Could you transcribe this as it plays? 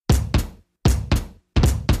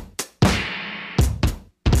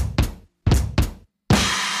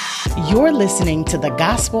You're listening to The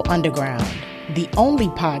Gospel Underground, the only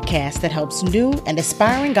podcast that helps new and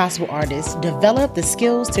aspiring gospel artists develop the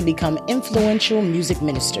skills to become influential music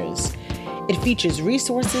ministers. It features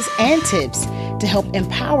resources and tips to help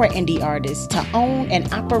empower indie artists to own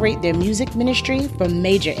and operate their music ministry for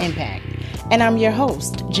major impact. And I'm your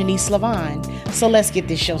host, Janice Lavon. So let's get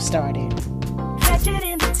this show started. Catch it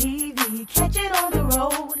in the TV, catch it on the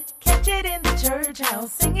road, catch it in the church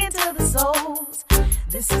house, singing to the souls.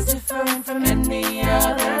 This is different from any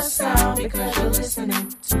other sound because you're listening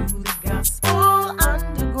to the Gospel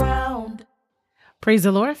Underground. Praise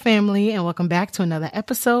the Lord, family, and welcome back to another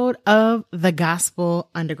episode of The Gospel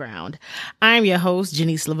Underground. I'm your host,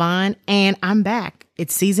 Janice Lavon, and I'm back.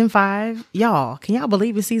 It's season 5. Y'all, can y'all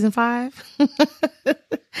believe it's season 5?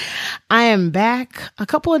 I am back a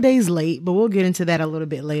couple of days late, but we'll get into that a little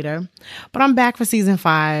bit later. But I'm back for season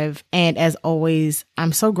 5, and as always,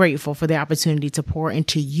 I'm so grateful for the opportunity to pour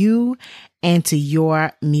into you and to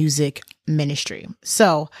your music ministry.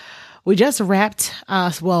 So, we just wrapped,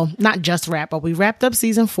 not just wrapped, but we wrapped up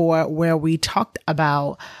season 4 where we talked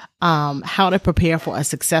about how to prepare for a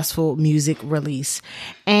successful music release.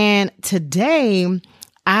 And today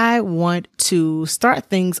I want to start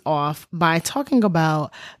things off by talking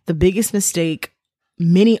about the biggest mistake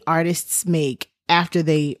many artists make after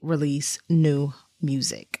they release new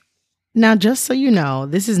music. Now, just so you know,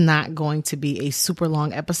 this is not going to be a super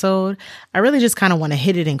long episode. I really just kind of want to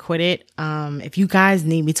hit it and quit it. If you guys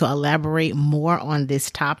need me to elaborate more on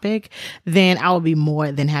this topic, then I will be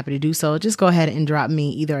more than happy to do so. Just go ahead and drop me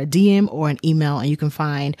either a DM or an email, and you can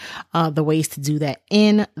find the ways to do that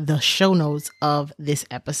in the show notes of this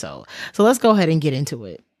episode. So let's go ahead and get into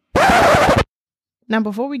it. Now,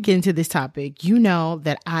 before we get into this topic, you know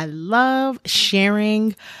that I love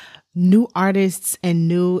sharing new artists and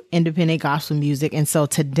new independent gospel music. And so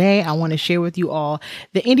today I want to share with you all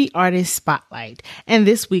the Indie Artist Spotlight. And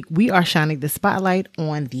this week we are shining the spotlight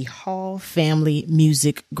on the Hall Family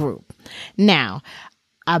Music Group. Now,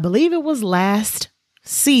 I believe it was last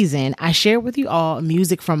season, I shared with you all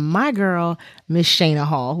music from my girl, Miss Shayna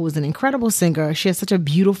Hall, who is an incredible singer. She has such a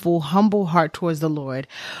beautiful, humble heart towards the Lord.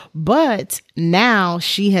 But now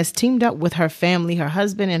she has teamed up with her family, her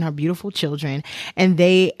husband, and her beautiful children, and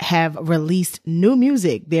they have released new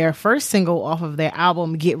music. Their first single off of their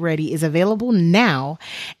album, Get Ready, is available now.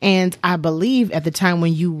 And I believe at the time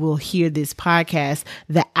when you will hear this podcast,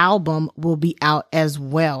 the album will be out as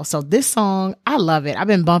well. So this song, I love it. I've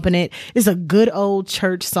been bumping it. It's a good old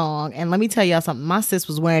church song. And let me tell y'all something. My sis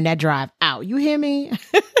was wearing that drive out. You hear me?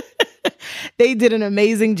 They did an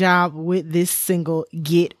amazing job with this single,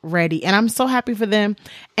 Get Ready. And I'm so happy for them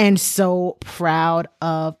and so proud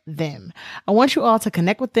of them. I want you all to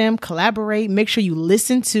connect with them, collaborate, make sure you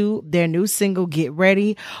listen to their new single, Get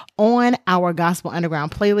Ready, on our Gospel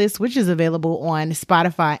Underground playlist, which is available on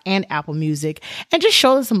Spotify and Apple Music, and just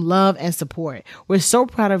show them some love and support. We're so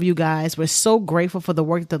proud of you guys. We're so grateful for the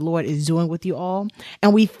work the Lord is doing with you all.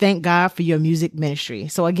 And we thank God for your music ministry.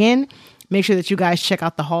 So again, make sure that you guys check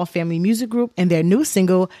out the Hall Family Music Group and their new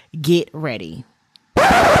single, Get Ready.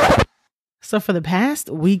 So for the past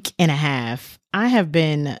week and a half, I have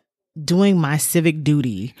been doing my civic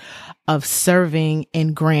duty of serving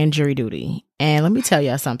in grand jury duty. And let me tell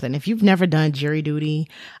y'all something. If you've never done jury duty,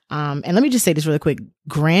 and let me just say this really quick,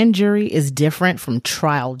 grand jury is different from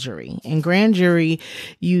trial jury. In grand jury,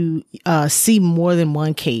 you see more than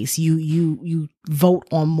one case. You vote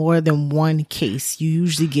on more than one case. You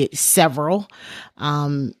usually get several.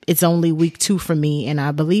 It's only week 2 for me, and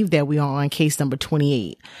I believe that we are on case number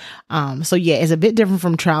 28. So yeah, it's a bit different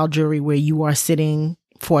from trial jury where you are sitting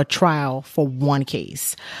for a trial for one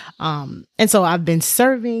case. And so I've been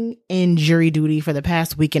serving in jury duty for the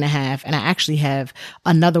past week and a half, and I actually have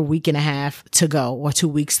another week and a half to go, or 2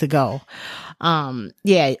 weeks to go.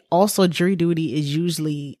 Also jury duty is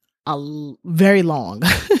usually very long.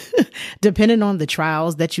 Depending on the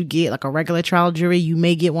trials that you get, like a regular trial jury, you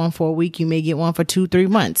may get one for a week, you may get one for 2-3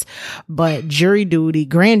 months. But jury duty,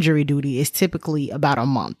 grand jury duty, is typically about a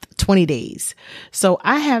month, 20 days. So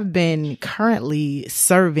I have been currently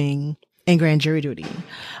serving in grand jury duty.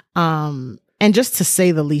 And just to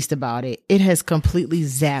say the least about it, it has completely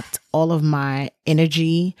zapped all of my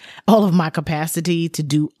energy, all of my capacity to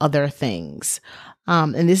do other things.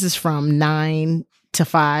 And this is from 9 to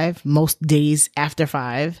 5, most days after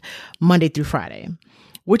 5, Monday through Friday,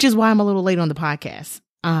 which is why I'm a little late on the podcast.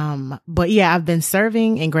 But yeah, I've been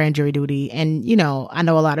serving in grand jury duty, and I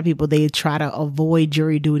know a lot of people, they try to avoid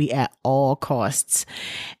jury duty at all costs.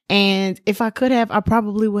 And if I could have, I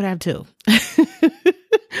probably would have too.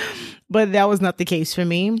 But that was not the case for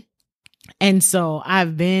me. And so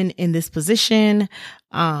I've been in this position,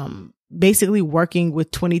 basically working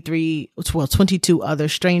with 22 other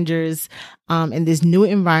strangers in this new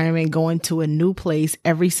environment, going to a new place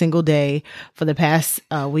every single day for the past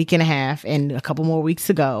week and a half and a couple more weeks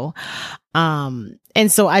to go. And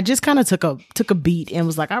so I just kind of took a beat and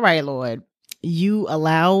was like, all right, Lord, you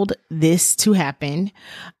allowed this to happen.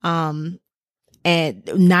 And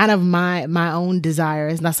none of my own desire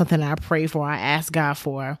is not something I pray for, I ask God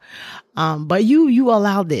for. But you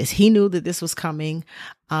allowed this. He knew that this was coming.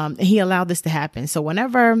 And he allowed this to happen. So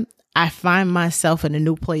whenever I find myself in a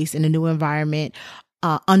new place, in a new environment,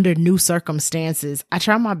 under new circumstances, I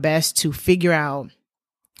try my best to figure out,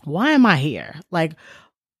 why am I here? Like,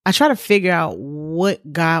 I try to figure out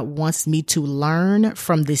what God wants me to learn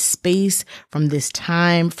from this space, from this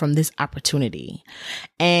time, from this opportunity.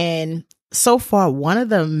 And so far, one of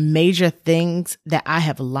the major things that I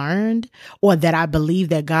have learned, or that I believe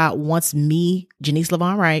that God wants me, Janice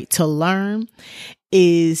LaVon Wright, to learn,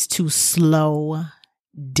 is to slow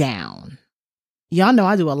down. Y'all know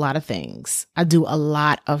I do a lot of things. I do a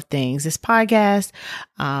lot of things. This podcast,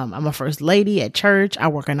 I'm a first lady at church. I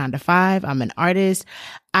work a 9-to-5. I'm an artist.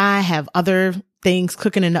 I have other things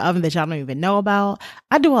cooking in the oven that y'all don't even know about.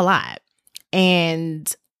 I do a lot.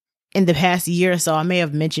 And in the past year or so, I may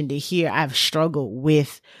have mentioned it here, I've struggled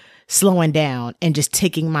with slowing down and just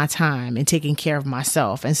taking my time and taking care of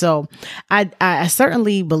myself. And so I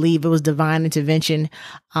certainly believe it was divine intervention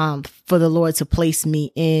for the Lord to place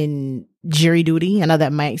me in jury duty. I know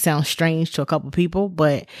that might sound strange to a couple people,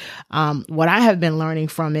 but what I have been learning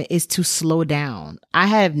from it is to slow down. I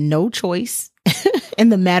have no choice in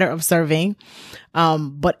the matter of serving,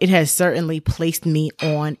 but it has certainly placed me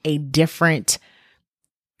on a different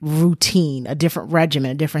routine, a different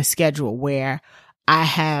regimen, a different schedule, where I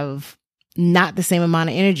have not the same amount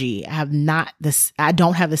of energy. I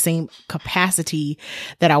don't have the same capacity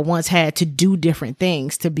that I once had to do different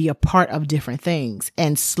things, to be a part of different things.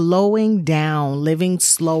 And slowing down, living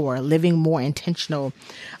slower, living more intentional,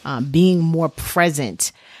 being more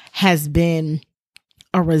present has been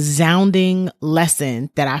a resounding lesson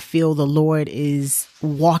that I feel the Lord is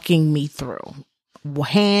walking me through.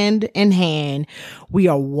 Hand in hand, we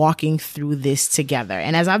are walking through this together.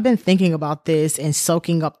 And as I've been thinking about this and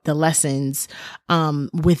soaking up the lessons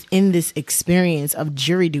within this experience of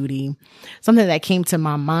jury duty, something that came to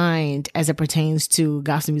my mind as it pertains to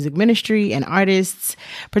gospel music ministry and artists,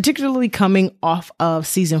 particularly coming off of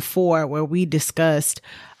season 4, where we discussed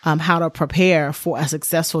how to prepare for a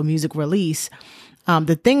successful music release.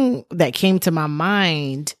 The thing that came to my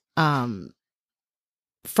mind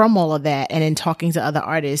from all of that, and in talking to other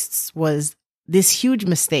artists, was this huge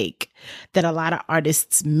mistake that a lot of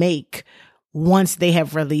artists make once they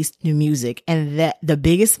have released new music. And that the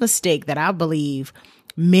biggest mistake that I believe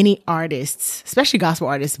many artists, especially gospel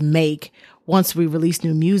artists, make once we release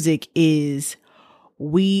new music is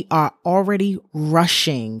we are already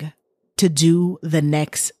rushing to do the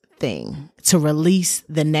next thing, to release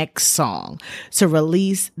the next song, to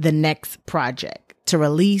release the next project, to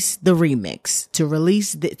release the remix, to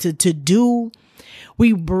release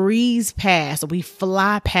we breeze past, we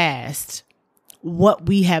fly past what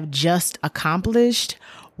we have just accomplished,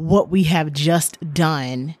 what we have just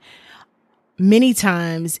done, many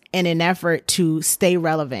times in an effort to stay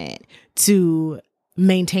relevant, to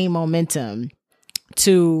maintain momentum,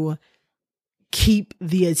 to keep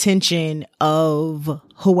the attention of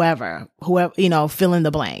whoever, fill in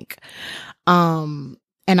the blank.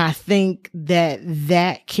 And I think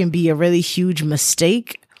that can be a really huge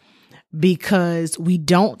mistake, because we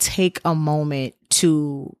don't take a moment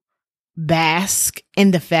to bask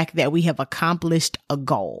in the fact that we have accomplished a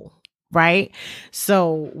goal, right?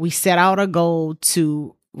 So we set out a goal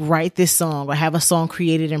to write this song or have a song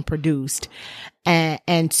created and produced,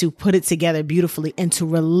 and to put it together beautifully and to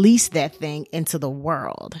release that thing into the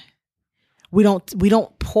world. We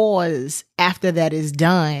don't pause after that is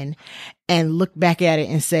done and look back at it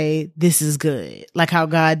and say, this is good, like how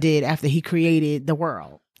God did after he created the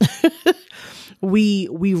world.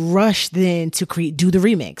 We rush then to do the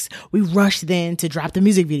remix. We rush then to drop the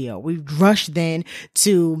music video. We rush then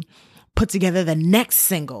to put together the next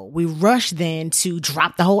single. We rush then to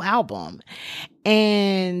drop the whole album.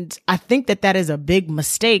 And I think that is a big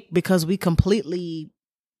mistake, because we completely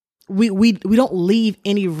we don't leave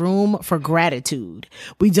any room for gratitude.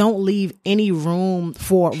 We don't leave any room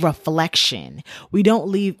for reflection. We don't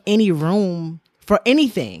leave any room for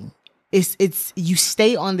anything. It's you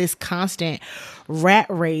stay on this constant rat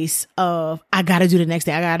race of, I got to do the next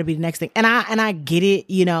thing. I got to be the next thing. And I get it,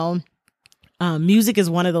 music is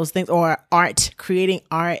one of those things, or creating,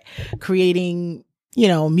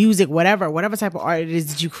 music, whatever type of art it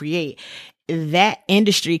is that you create. that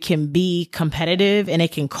industry can be competitive and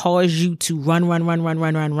it can cause you to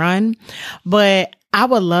run. But I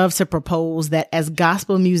would love to propose that as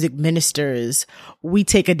gospel music ministers, we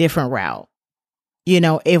take a different route. You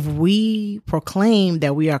know, if we proclaim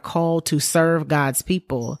that we are called to serve God's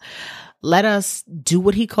people, let us do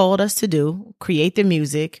what he called us to do, create the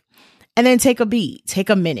music, and then take a beat, take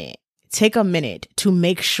a minute to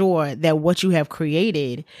make sure that what you have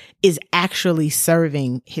created is actually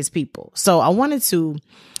serving his people. So I wanted to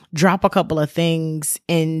drop a couple of things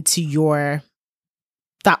into your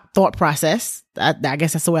thought process. I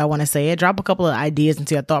guess that's the way I want to say it. Drop a couple of ideas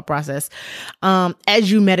into your thought process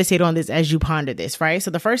as you meditate on this, as you ponder this, right?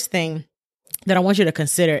 So the first thing that I want you to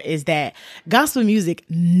consider is that gospel music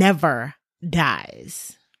never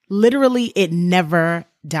dies. Literally, it never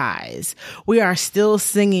dies. We are still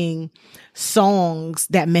singing songs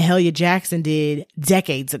that Mahalia Jackson did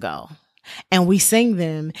decades ago. And we sing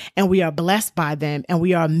them and we are blessed by them and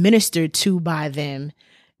we are ministered to by them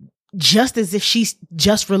just as if she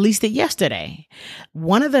just released it yesterday.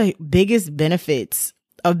 One of the biggest benefits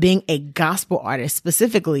of being a gospel artist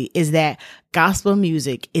specifically is that gospel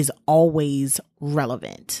music is always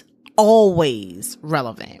relevant. Always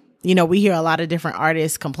relevant. You know, we hear a lot of different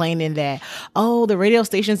artists complaining that, oh, the radio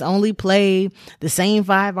stations only play the same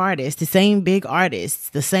 5 artists, the same big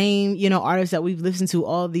artists, the same, you know, artists that we've listened to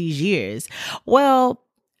all these years. Well,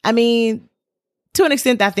 I mean, to an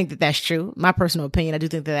extent, I think that that's true. My personal opinion, I do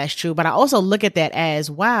think that that's true. But I also look at that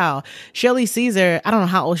as, wow, Shirley Caesar, I don't know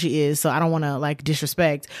how old she is, so I don't want to like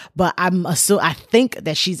disrespect, but I think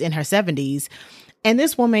that she's in her 70s. And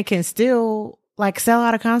this woman can still like sell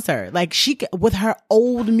out a concert. Like with her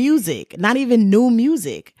old music, not even new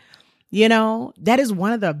music. You know, that is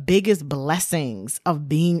one of the biggest blessings of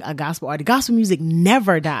being a gospel artist. Gospel music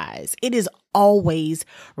never dies. It is always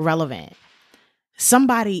relevant.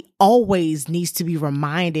 Somebody always needs to be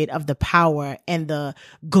reminded of the power and the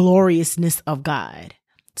gloriousness of God.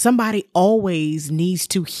 Somebody always needs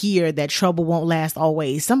to hear that trouble won't last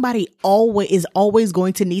always. Somebody is always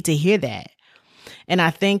going to need to hear that. And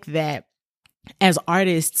I think that as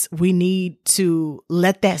artists, we need to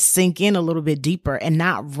let that sink in a little bit deeper and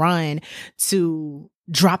not run to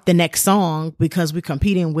drop the next song because we're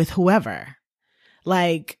competing with whoever.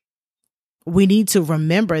 Like, we need to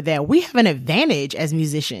remember that we have an advantage as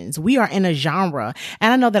musicians. We are in a genre.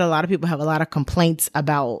 And I know that a lot of people have a lot of complaints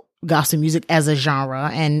about gospel music as a genre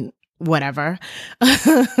and whatever.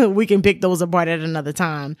 We can pick those apart at another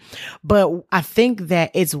time. But I think that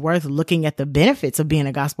it's worth looking at the benefits of being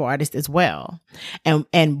a gospel artist as well.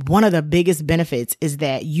 And one of the biggest benefits is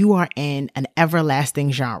that you are in an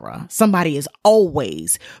everlasting genre. Somebody is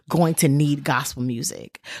always going to need gospel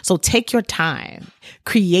music. So take your time,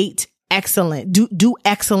 create excellent, do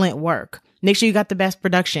excellent work. Make sure you got the best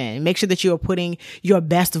production. Make sure that you are putting your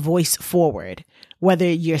best voice forward, whether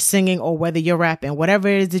you're singing or whether you're rapping, whatever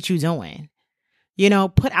it is that you're doing. You know,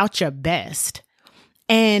 put out your best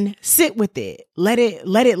and sit with it. Let it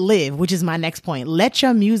live, which is my next point. Let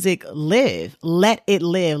your music live. Let it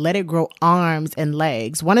live. Let it grow arms and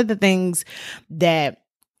legs. One of the things that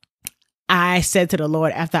I said to the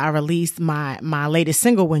Lord after I released my latest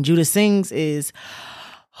single, When Judah Sings, is,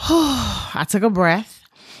 I took a breath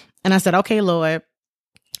and I said, okay, Lord,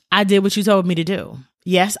 I did what you told me to do.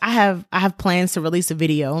 Yes, I have plans to release a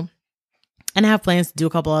video and I have plans to do a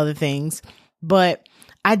couple other things, but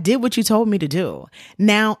I did what you told me to do.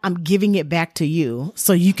 Now I'm giving it back to you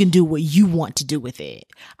so you can do what you want to do with it.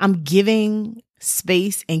 I'm giving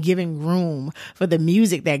space and giving room for the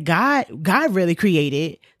music that God really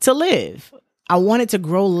created to live. I want it to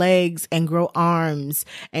grow legs and grow arms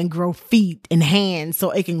and grow feet and hands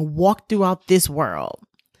so it can walk throughout this world,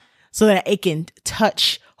 so that it can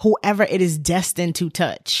touch whoever it is destined to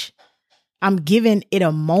touch. I'm giving it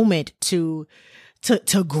a moment to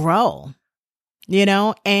grow, you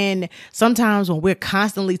know? And sometimes when we're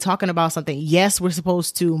constantly talking about something, yes, we're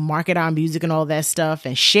supposed to market our music and all that stuff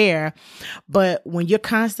and share. But when you're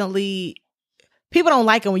people don't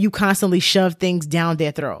like it when you constantly shove things down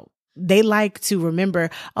their throat. They like to remember,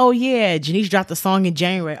 oh yeah, Janice dropped a song in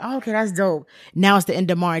January. Oh, okay, that's dope. Now it's the end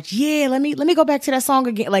of March. Yeah, let me go back to that song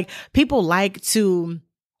again. Like, people like to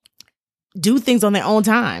do things on their own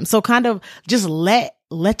time. So kind of just let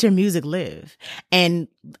your music live. And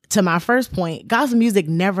to my first point, gospel music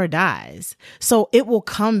never dies. So it will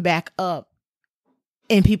come back up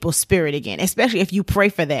in people's spirit again, especially if you pray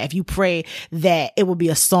for that. If you pray that it will be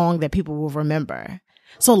a song that people will remember.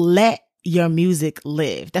 So let your music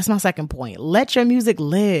live. That's my second point. Let your music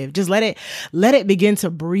live. Just let it begin to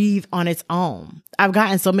breathe on its own. I've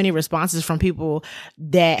gotten so many responses from people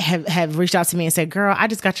that have reached out to me and said, girl, I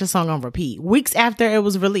just got your song on repeat weeks after it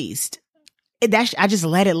was released. I just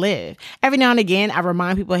let it live. Every now and again, I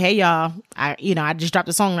remind people, hey y'all, I just dropped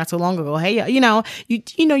a song not so long ago. Hey, y'all,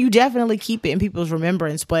 you definitely keep it in people's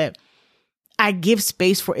remembrance, but I give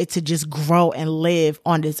space for it to just grow and live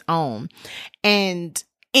on its own. And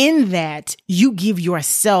in that, you give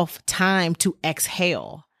yourself time to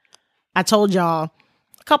exhale. I told y'all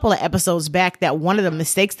a couple of episodes back that one of the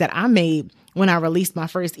mistakes that I made when I released my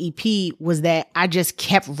first EP was that I just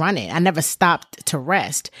kept running. I never stopped to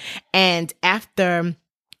rest. And after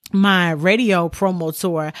my radio promo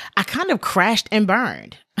tour, I kind of crashed and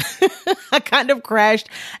burned. I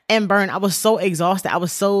was so exhausted. I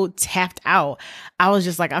was so tapped out. I was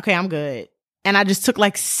just like, okay, I'm good. And I just took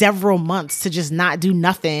like several months to just not do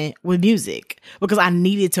nothing with music because I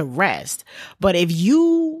needed to rest. But if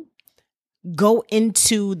you go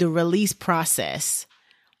into the release process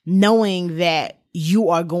knowing that you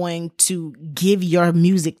are going to give your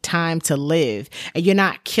music time to live and you're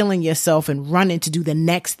not killing yourself and running to do the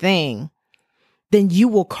next thing, then you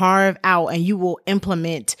will carve out and you will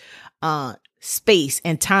implement space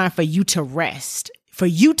and time for you to rest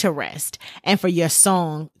and for your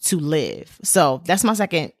song to live. So that's my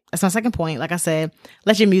second point. Like I said,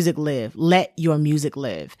 let your music live. Let your music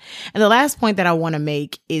live. And the last point that I want to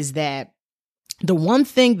make is that the one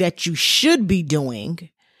thing that you should be doing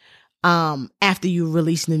after you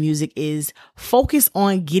release new music is focus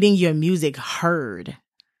on getting your music heard,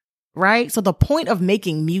 right? So the point of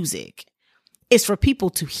making music is for people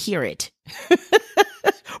to hear it,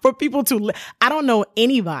 I don't know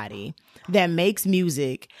anybody that makes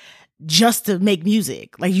music just to make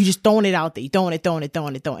music. Like you just throwing it out there, throwing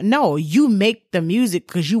it. No, you make the music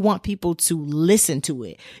because you want people to listen to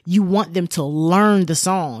it. You want them to learn the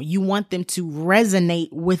song. You want them to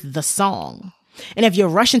resonate with the song. And if you're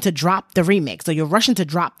rushing to drop the remix or you're rushing to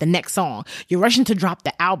drop the next song, you're rushing to drop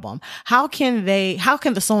the album, how can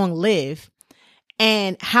the song live?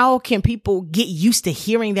 And how can people get used to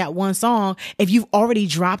hearing that one song if you've already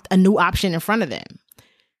dropped a new option in front of them?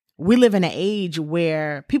 We live in an age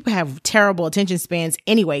where people have terrible attention spans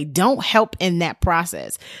anyway. Don't help in that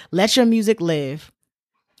process. Let your music live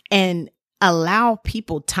and allow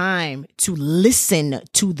people time to listen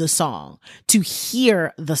to the song, to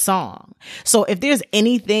hear the song. So if there's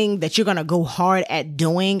anything that you're going to go hard at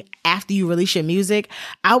doing after you release your music,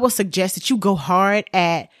 I would suggest that you go hard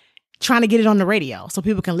at trying to get it on the radio so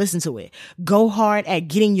people can listen to it. Go hard at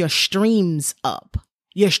getting your streams up.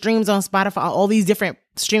 Your streams on Spotify, all these different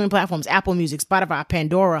streaming platforms, Apple Music, Spotify,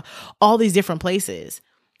 Pandora, all these different places.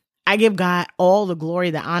 I give God all the glory,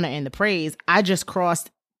 the honor, and the praise. I just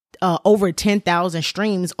crossed over 10,000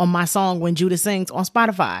 streams on my song When Judah Sings on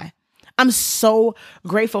Spotify. I'm so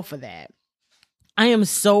grateful for that. I am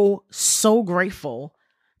so grateful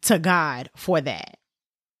to God for that.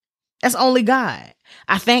 That's only God.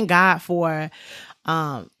 I thank God for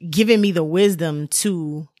giving me the wisdom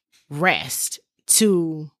to rest,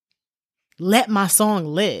 to let my song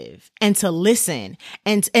live and to listen.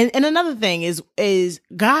 And another thing is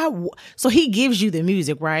God, so he gives you the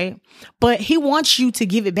music, right? But he wants you to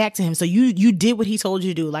give it back to him. So you did what he told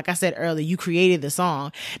you to do. Like I said earlier, you created the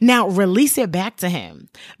song. Now release it back to him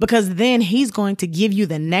because then he's going to give you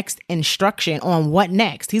the next instruction on what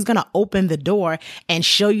next. He's going to open the door and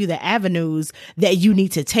show you the avenues that you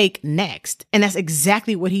need to take next. And that's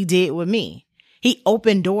exactly what he did with me. He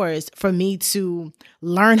opened doors for me to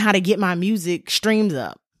learn how to get my music streams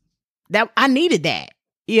up. That I needed that,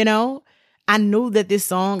 I knew that this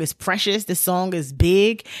song is precious. This song is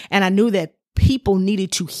big. And I knew that people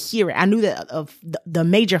needed to hear it. I knew that the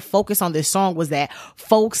major focus on this song was that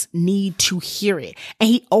folks need to hear it. And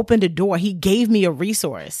he opened a door. He gave me a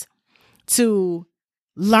resource to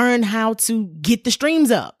learn how to get the streams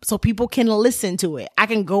up so people can listen to it. I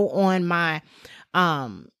can go on my,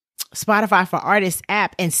 Spotify for Artists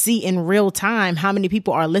app and see in real time how many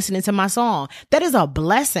people are listening to my song. That is a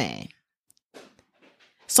blessing.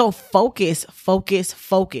 So focus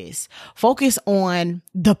on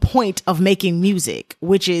the point of making music,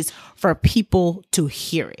 which is for people to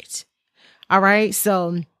hear it. All right.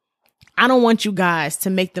 So I don't want you guys to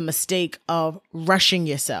make the mistake of rushing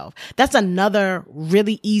yourself. That's another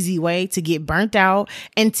really easy way to get burnt out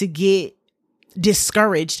and to get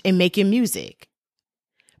discouraged in making music.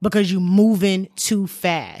 Because you're moving too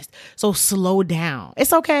fast. So slow down.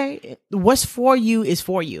 It's okay. What's for you is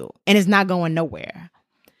for you. And it's not going nowhere.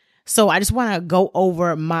 So I just want to go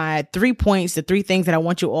over my 3 points, the 3 things that I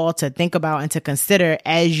want you all to think about and to consider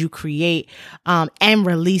as you create and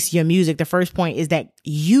release your music. The first point is that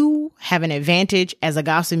you have an advantage as a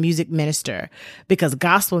gospel music minister because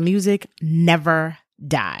gospel music never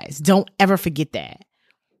dies. Don't ever forget that.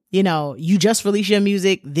 You know, you just released your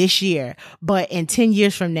music this year, but in 10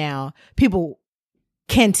 years from now, people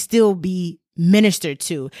can still be ministered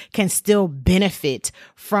to, can still benefit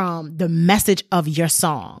from the message of your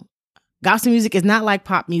song. Gospel music is not like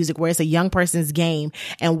pop music where it's a young person's game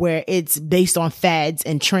and where it's based on fads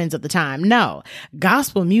and trends of the time. No,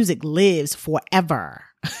 gospel music lives forever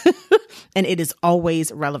and it is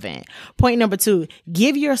always relevant. Point number 2,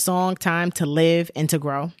 give your song time to live and to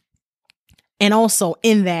grow. And also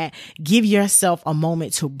in that, give yourself a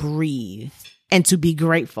moment to breathe and to be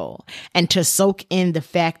grateful and to soak in the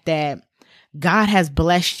fact that God has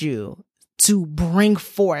blessed you to bring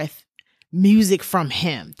forth music from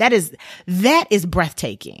him. That is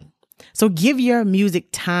breathtaking. So give your music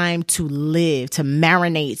time to live, to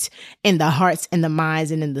marinate in the hearts and the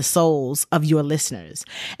minds and in the souls of your listeners.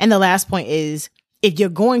 And the last point is, if you're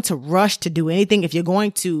going to rush to do anything, if you're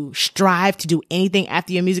going to strive to do anything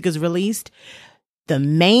after your music is released, the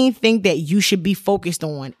main thing that you should be focused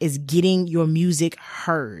on is getting your music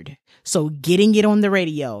heard. So getting it on the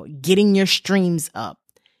radio, getting your streams up.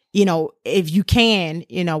 You know, if you can,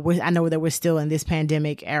 you know, I know that we're still in this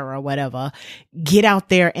pandemic era, whatever, get out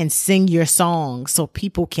there and sing your song so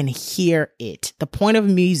people can hear it. The point of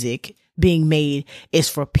music being made is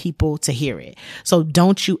for people to hear it. So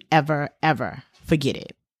don't you ever forget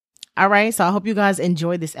it. All right. So I hope you guys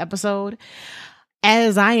enjoyed this episode.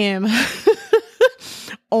 As I am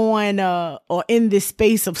or in this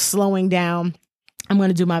space of slowing down, I'm going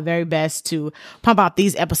to do my very best to pump out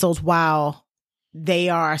these episodes while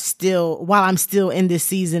I'm still in this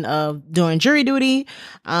season of doing jury duty.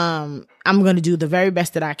 I'm going to do the very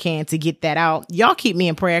best that I can to get that out. Y'all keep me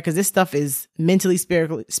in prayer because this stuff is mentally,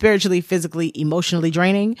 spiritually, physically, emotionally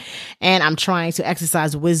draining. And I'm trying to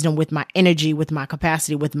exercise wisdom with my energy, with my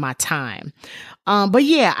capacity, with my time. But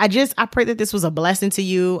yeah, I pray that this was a blessing to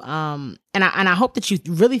you. And I hope that you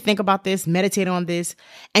really think about this, meditate on this,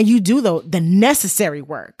 and you do the necessary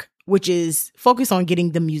work, which is focus on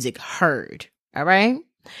getting the music heard. All right.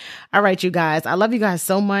 All right, you guys. I love you guys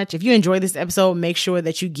so much. If you enjoyed this episode, make sure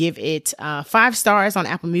that you give it 5 stars on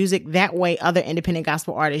Apple Music. That way, other independent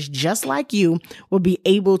gospel artists just like you will be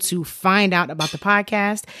able to find out about the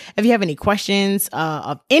podcast. If you have any questions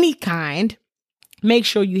of any kind, make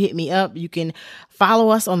sure you hit me up. You can follow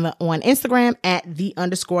us on Instagram at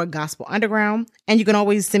 @the_gospel underground. And you can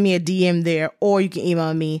always send me a DM there, or you can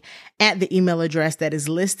email me at the email address that is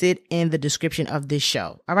listed in the description of this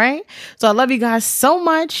show. All right. So I love you guys so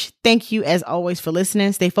much. Thank you as always for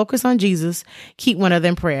listening. Stay focused on Jesus. Keep one another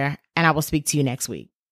in prayer, and I will speak to you next week.